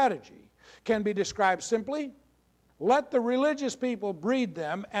 The strategy can be described simply: let the religious people breed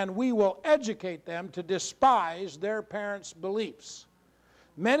them, and we will educate them to despise their parents' beliefs.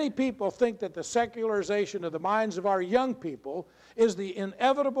 Many people think that the secularization of the minds of our young people is the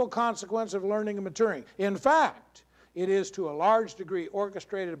inevitable consequence of learning and maturing. In fact, it is to a large degree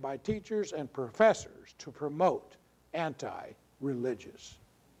orchestrated by teachers and professors to promote anti-religious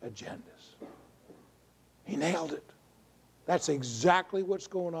agendas." He nailed it. That's exactly what's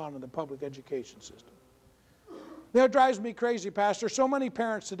going on in the public education system. That drives me crazy, Pastor. So many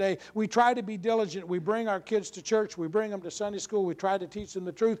parents today, we try to be diligent. We bring our kids to church. We bring them to Sunday school. We try to teach them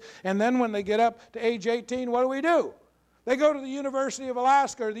the truth. And then when they get up to age 18, what do? They go to the University of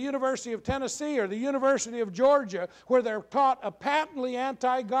Alaska or the University of Tennessee or the University of Georgia, where they're taught a patently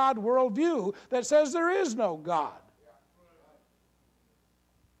anti-God worldview that says there is no God.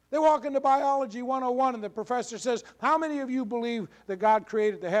 They walk into Biology 101 and the professor says, how many of you believe that God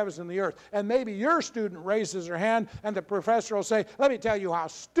created the heavens and the earth? And maybe your student raises her hand and the professor will say, let me tell you how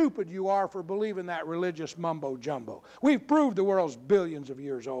stupid you are for believing that religious mumbo jumbo. We've proved the world's billions of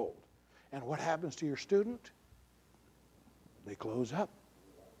years old. And what happens to your student? They close up.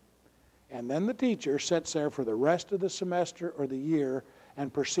 And then the teacher sits there for the rest of the semester or the year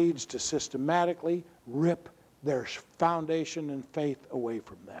and proceeds to systematically rip their foundation and faith away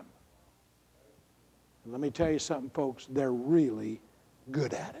from them. And let me tell you something, folks, they're really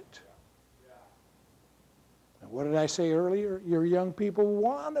good at it. And what did I say earlier? Your young people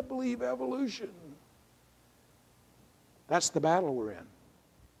want to believe evolution. That's the battle we're in.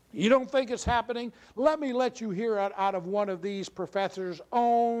 You don't think it's happening? Let me let you hear it out of one of these professors'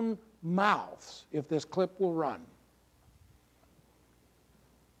 own mouths, if this clip will run.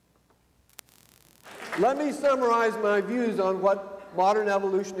 Let me summarize my views on what modern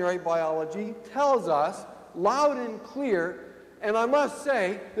evolutionary biology tells us loud and clear, and I must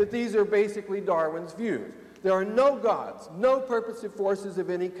say that these are basically Darwin's views. There are no gods, no purposive forces of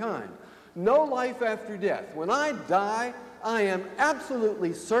any kind, no life after death. When I die, I am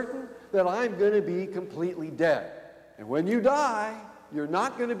absolutely certain that I'm going to be completely dead. And when you die, you're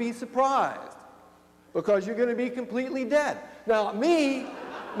not going to be surprised because you're going to be completely dead. Now me,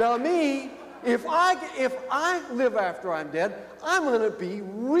 if I live after I'm dead, I'm going to be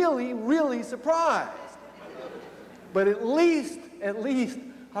really, really surprised. But at least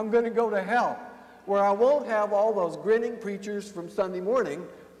I'm going to go to hell, where I won't have all those grinning preachers from Sunday morning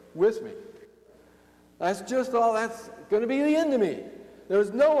with me. That's just all, that's going to be the end of me.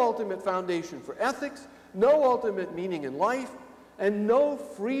 There's no ultimate foundation for ethics, no ultimate meaning in life, and no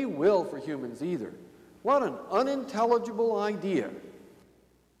free will for humans either. What an unintelligible idea.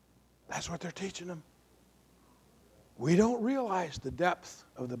 That's what they're teaching them. We don't realize the depth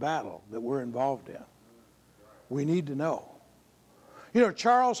of the battle that we're involved in. We need to know. You know,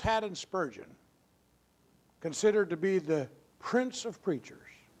 Charles Haddon Spurgeon, considered to be the prince of preachers,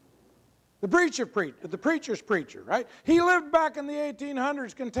 the preacher's preacher, right? He lived back in the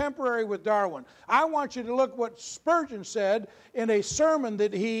 1800s, contemporary with Darwin. I want you to look what Spurgeon said in a sermon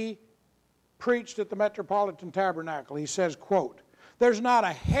that he preached at the Metropolitan Tabernacle. He says, quote, "There's not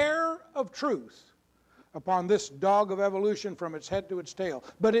a hair of truth upon this dog of evolution from its head to its tail,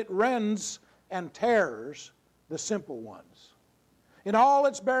 but it rends and tears the simple ones. In all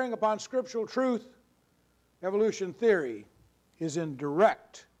its bearing upon scriptural truth, evolution theory is in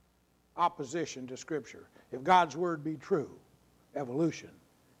direct opposition to Scripture. If God's word be true, evolution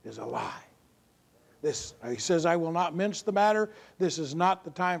is a lie." He says, I will not mince the matter. This is not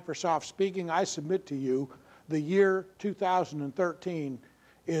the time for soft speaking. I submit to you, the year 2013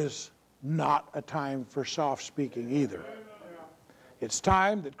 is not a time for soft speaking either. It's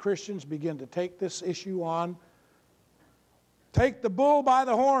time that Christians begin to take this issue on. Take the bull by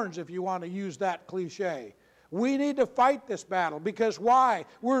the horns, if you want to use that cliche. We need to fight this battle, because why?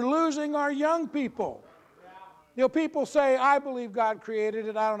 We're losing our young people. You know, people say, I believe God created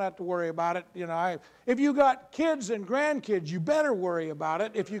it, I don't have to worry about it. You know, if you got kids and grandkids, you better worry about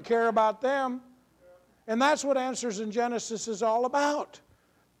it if you care about them. And that's what Answers in Genesis is all about.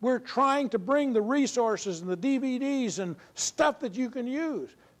 We're trying to bring the resources and the DVDs and stuff that you can use.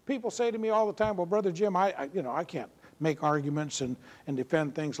 People say to me all the time, well, Brother Jim, I can't make arguments and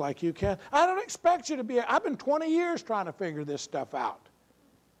defend things like you can. I don't expect you to be. I've been 20 years trying to figure this stuff out.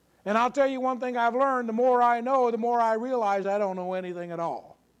 And I'll tell you one thing I've learned, the more I know, the more I realize I don't know anything at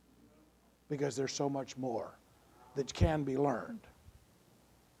all. Because there's so much more that can be learned.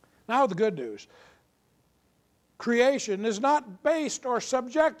 Now the good news. Creation is not based or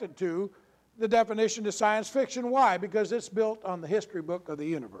subjected to the definition of science fiction. Why? Because it's built on the history book of the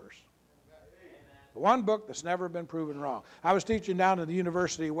universe. The one book that's never been proven wrong. I was teaching down at the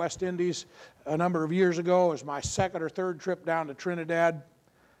University of West Indies a number of years ago. It was my second or third trip down to Trinidad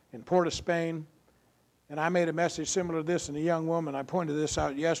in Port of Spain. And I made a message similar to this, and a young woman, I pointed this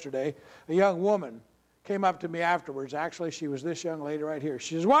out yesterday, a young woman came up to me afterwards. Actually, she was this young lady right here.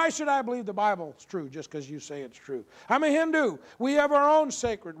 She says, why should I believe the Bible's true just because you say it's true? I'm a Hindu. We have our own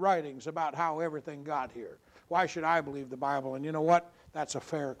sacred writings about how everything got here. Why should I believe the Bible? And you know what? That's a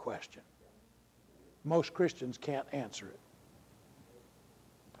fair question. Most Christians can't answer it.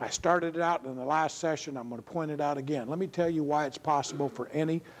 I started it out in the last session. I'm going to point it out again. Let me tell you why it's possible for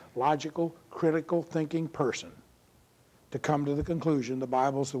any logical, critical thinking person to come to the conclusion the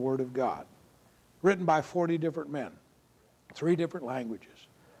Bible's the Word of God. Written by 40 different men, 3 different languages,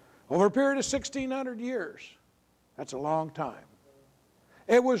 over a period of 1,600 years. That's a long time.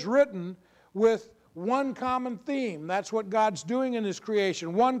 It was written with one common theme. That's what God's doing in His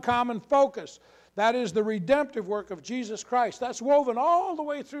creation. One common focus. That is the redemptive work of Jesus Christ. That's woven all the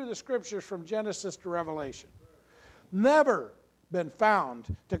way through the Scriptures from Genesis to Revelation. Never been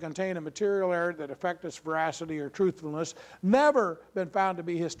found to contain a material error that affects its veracity or truthfulness. Never been found to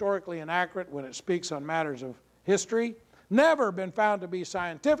be historically inaccurate when it speaks on matters of history. Never been found to be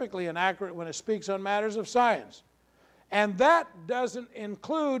scientifically inaccurate when it speaks on matters of science. And that doesn't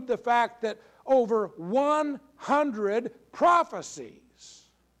include the fact that over 100 prophecies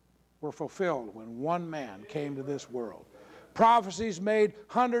were fulfilled when one man came to this world. Prophecies made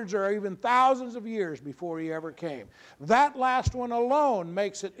hundreds or even thousands of years before he ever came. That last one alone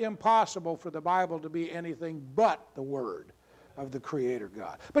makes it impossible for the Bible to be anything but the Word of the Creator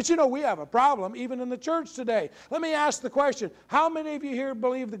God. But you know, we have a problem even in the church today. Let me ask the question, how many of you here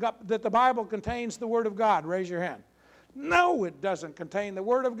believe that the Bible contains the Word of God? Raise your hand. No, it doesn't contain the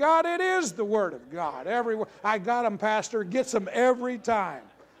Word of God. It is the Word of God. Everywhere. I got them, Pastor. Gets them every time.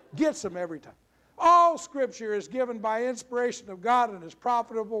 Gets them every time. All Scripture is given by inspiration of God and is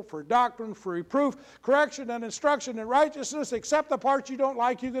profitable for doctrine, for reproof, correction, and instruction in righteousness, except the parts you don't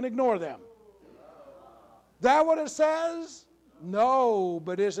like, you can ignore them. That what it says? No,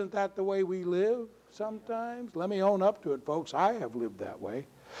 but isn't that the way we live sometimes? Let me own up to it, folks. I have lived that way.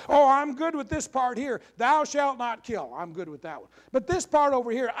 Oh, I'm good with this part here. Thou shalt not kill. I'm good with that one. But this part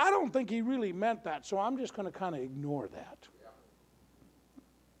over here, I don't think he really meant that, so I'm just going to kind of ignore that.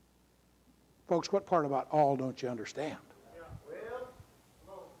 Folks, what part about all don't you understand?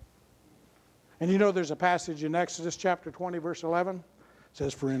 And you know there's a passage in Exodus chapter 20, verse 11. It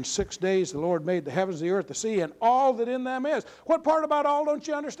says, for in 6 days the Lord made the heavens, the earth, the sea, and all that in them is. What part about all don't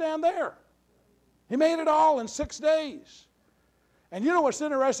you understand there? He made it all in 6 days. And you know what's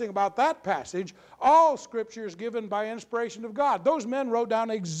interesting about that passage? All Scripture is given by inspiration of God. Those men wrote down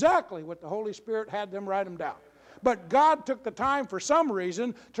exactly what the Holy Spirit had them write them down. But God took the time for some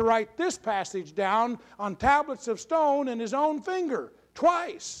reason to write this passage down on tablets of stone in His own finger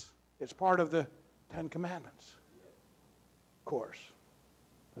twice. It's part of the 10 Commandments. Of course.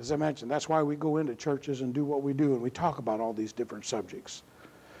 As I mentioned, that's why we go into churches and do what we do and we talk about all these different subjects.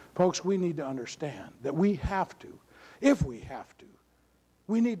 Folks, we need to understand that we have to, if we have to,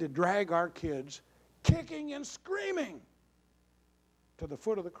 we need to drag our kids kicking and screaming to the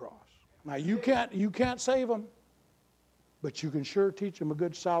foot of the cross. Now, you can't save them. But you can sure teach them a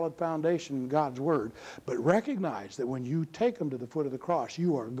good solid foundation in God's Word. But recognize that when you take them to the foot of the cross,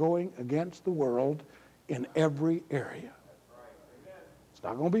 you are going against the world in every area. It's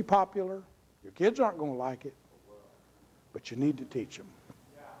not going to be popular. Your kids aren't going to like it. But you need to teach them.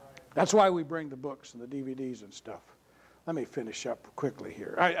 That's why we bring the books and the DVDs and stuff. Let me finish up quickly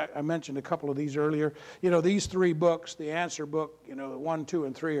here. I mentioned a couple of these earlier. You know, these 3 books, the answer book, you know, 1, 2,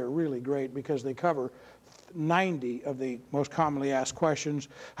 and 3 are really great because they cover 90 of the most commonly asked questions.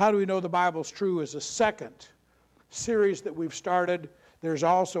 How do we know the Bible's true is a second series that we've started. There's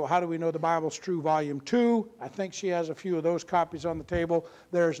also How Do We Know the Bible's True Volume 2. I think she has a few of those copies on the table.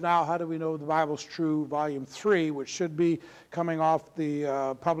 There's now How Do We Know the Bible's True Volume 3, which should be coming off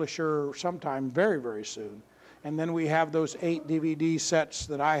the publisher sometime very, very soon. And then we have those 8 DVD sets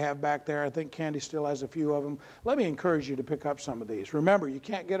that I have back there. I think Candy still has a few of them. Let me encourage you to pick up some of these. Remember, you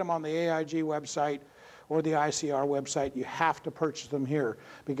can't get them on the AIG website or the ICR website. You have to purchase them here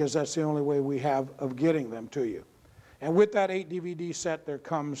because that's the only way we have of getting them to you. And with that 8 DVD set, there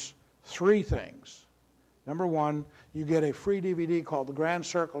comes 3 things. Number 1, you get a free DVD called The Grand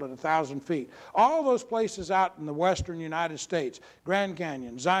Circle at 1,000 Feet. All those places out in the western United States, Grand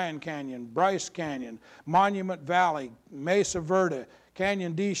Canyon, Zion Canyon, Bryce Canyon, Monument Valley, Mesa Verde,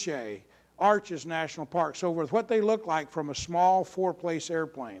 Canyon de Chelly, Arches National Park, so forth, what they look like from a small 4-place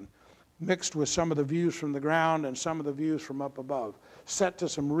airplane, mixed with some of the views from the ground and some of the views from up above, set to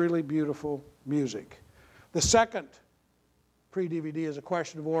some really beautiful music. The second pre-DVD is A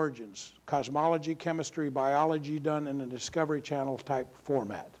Question of Origins, cosmology, chemistry, biology done in a Discovery Channel type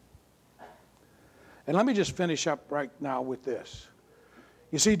format. And let me just finish up right now with this.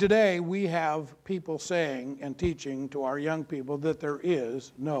 You see, today we have people saying and teaching to our young people that there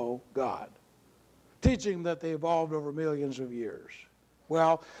is no God, teaching that they evolved over millions of years.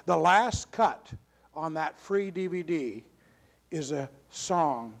 Well, the last cut on that free DVD is a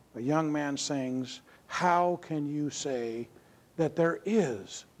song a young man sings, "How can you say that there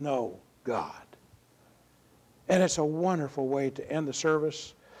is no God. And it's a wonderful way to end the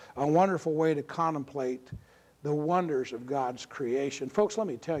service, a wonderful way to contemplate the wonders of God's creation. Folks, let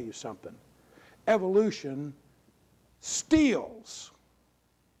me tell you something. Evolution steals,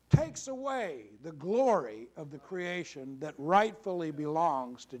 takes away the glory of the creation that rightfully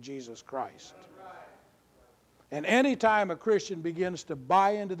belongs to Jesus Christ. And any time a Christian begins to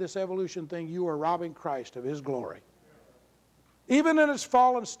buy into this evolution thing, you are robbing Christ of His glory. Even in its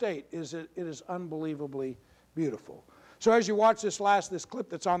fallen state, it is unbelievably beautiful. So as you watch this clip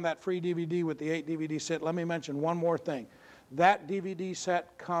that's on that free DVD with the 8 DVD set, let me mention one more thing. That DVD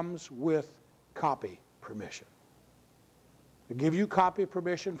set comes with copy permission. I give you copy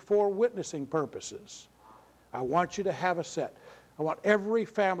permission for witnessing purposes. I want you to have a set. I want every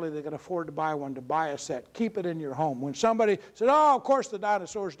family that can afford to buy one to buy a set. Keep it in your home. When somebody said, oh, of course the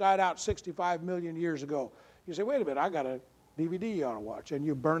dinosaurs died out 65 million years ago, you say, wait a minute, I got a DVD you ought to watch. And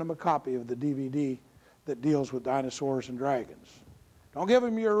you burn them a copy of the DVD that deals with dinosaurs and dragons. Don't give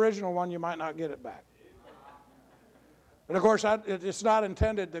them your original one, you might not get it back. But of course, it's not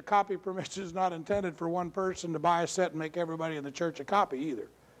intended, the copy permission is not intended for one person to buy a set and make everybody in the church a copy either.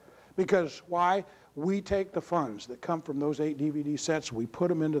 Because why? We take the funds that come from those 8 DVD sets, we put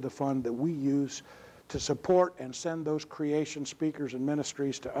them into the fund that we use to support and send those creation speakers and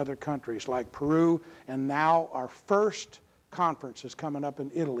ministries to other countries like Peru, and now our first conference is coming up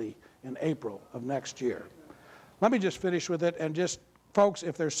in Italy in April of next year. Let me just finish with it, and just, folks,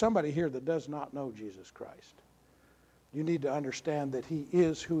 if there's somebody here that does not know Jesus Christ, you need to understand that He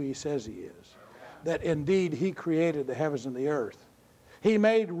is who He says He is, that indeed He created the heavens and the earth. He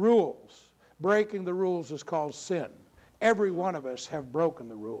made rules. Breaking the rules is called sin. Every one of us have broken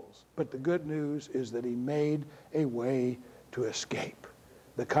the rules, but the good news is that He made a way to escape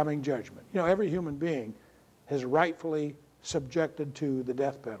the coming judgment. You know, every human being is rightfully subjected to the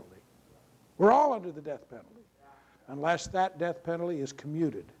death penalty. We're all under the death penalty, unless that death penalty is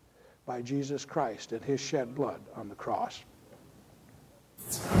commuted by Jesus Christ and His shed blood on the cross.